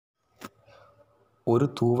ഒരു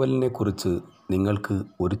തൂവലിനെക്കുറിച്ച് നിങ്ങൾക്ക്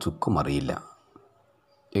ഒരു ചുക്കും അറിയില്ല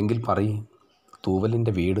എങ്കിൽ പറയ്,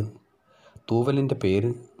 തൂവലിൻ്റെ വീട്, തൂവലിൻ്റെ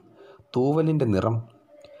പേര്, തൂവലിൻ്റെ നിറം,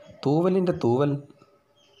 തൂവലിൻ്റെ തൂവൽ.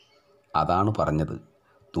 അതാണ് പറഞ്ഞത്,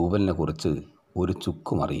 തൂവലിനെക്കുറിച്ച് ഒരു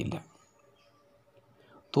ചുക്കും അറിയില്ല.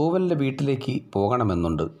 തൂവലിൻ്റെ വീട്ടിലേക്ക്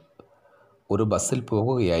പോകണമെന്നുണ്ട്. ഒരു ബസ്സിൽ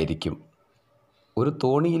പോകുകയായിരിക്കും, ഒരു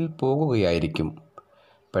തോണിയിൽ പോകുകയായിരിക്കും.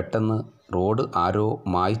 പെട്ടെന്ന് റോഡ് ആരോ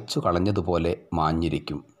മായ്ച്ചു കളഞ്ഞതുപോലെ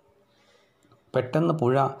മാഞ്ഞിരിക്കും. പെട്ടെന്ന്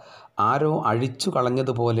പുഴ ആരോ അഴിച്ചു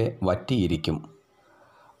കളഞ്ഞതുപോലെ വറ്റിയിരിക്കും.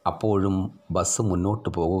 അപ്പോഴും ബസ് മുന്നോട്ട്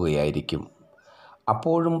പോകുകയായിരിക്കും.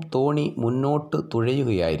 അപ്പോഴും തോണി മുന്നോട്ട്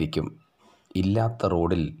തുഴയുകയായിരിക്കും. ഇല്ലാത്ത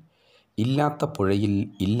റോഡിൽ, ഇല്ലാത്ത പുഴയിൽ,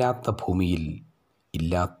 ഇല്ലാത്ത ഭൂമിയിൽ,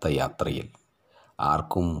 ഇല്ലാത്ത യാത്രയിൽ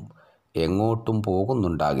ആർക്കും എങ്ങോട്ടും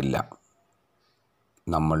പോകുന്നുണ്ടാകില്ല.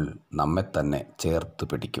 നമ്മൾ നമ്മെ തന്നെ ചേർത്ത്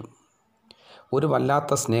പിടിക്കും. ഒരു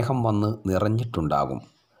വല്ലാത്ത സ്നേഹം വന്ന് നിറഞ്ഞിട്ടുണ്ടാകും.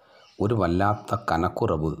 ഒരു വല്ലാത്ത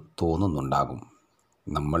കനക്കുറവ് തോന്നുന്നുണ്ടാകും.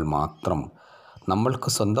 നമ്മൾ മാത്രം നമ്മൾക്ക്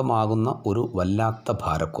സ്വന്തമാകുന്ന ഒരു വല്ലാത്ത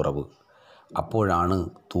ഭാരക്കുറവ്. അപ്പോഴാണ്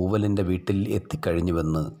തൂവലിൻ്റെ വീട്ടിൽ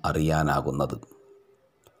എത്തിക്കഴിഞ്ഞുവെന്ന് അറിയാനാകുന്നത്.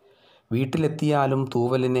 വീട്ടിലെത്തിയാലും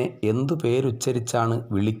തൂവലിനെ എന്തു പേരുച്ചരിച്ചാണ്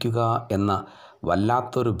വിളിക്കുക എന്ന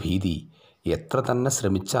വല്ലാത്തൊരു ഭീതി എത്ര തന്നെ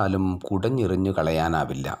ശ്രമിച്ചാലും കുടഞ്ഞെറിഞ്ഞു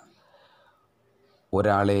കളയാനാവില്ല.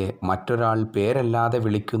 ഒരാളെ മറ്റൊരാൾ പേരല്ലാതെ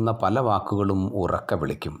വിളിക്കുന്ന പല വാക്കുകളും ഉറക്കെ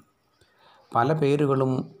വിളിക്കും. പല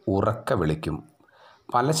പേരുകളും ഉറക്കെ വിളിക്കും.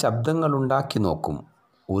 പല ശബ്ദങ്ങളുണ്ടാക്കി നോക്കും.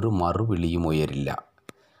 ഒരു മറുവിളിയും ഉയരില്ല.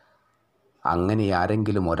 അങ്ങനെ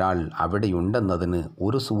ആരെങ്കിലും ഒരാൾ അവിടെയുണ്ടെന്നതിന്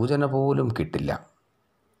ഒരു സൂചന പോലും കിട്ടില്ല.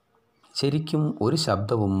 ശരിക്കും ഒരു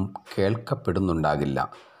ശബ്ദവും കേൾക്കപ്പെടുന്നുണ്ടാകില്ല.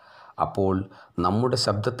 അപ്പോൾ നമ്മുടെ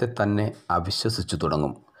ശബ്ദത്തെ തന്നെ അവിശ്വസിച്ചു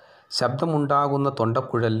തുടങ്ങും. ശബ്ദമുണ്ടാകുന്ന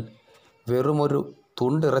തൊണ്ടക്കുഴൽ വെറുമൊരു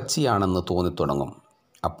തുണ്ടിറച്ചിയാണെന്ന് തോന്നിത്തുടങ്ങും.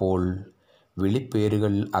 അപ്പോൾ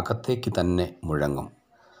വിളിപ്പേരുകൾ അകത്തേക്ക് തന്നെ മുഴങ്ങും.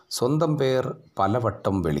 സ്വന്തം പേർ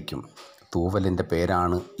പലവട്ടം വിളിക്കും. തൂവലിൻ്റെ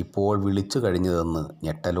പേരാണ് ഇപ്പോൾ വിളിച്ചു കഴിഞ്ഞതെന്ന്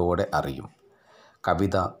ഞെട്ടലോടെ അറിയും.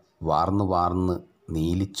 കവിത വാർന്നു വാർന്ന്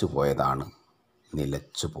നീലിച്ചു പോയതാണ്,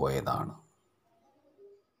 നിലച്ചു പോയതാണ്.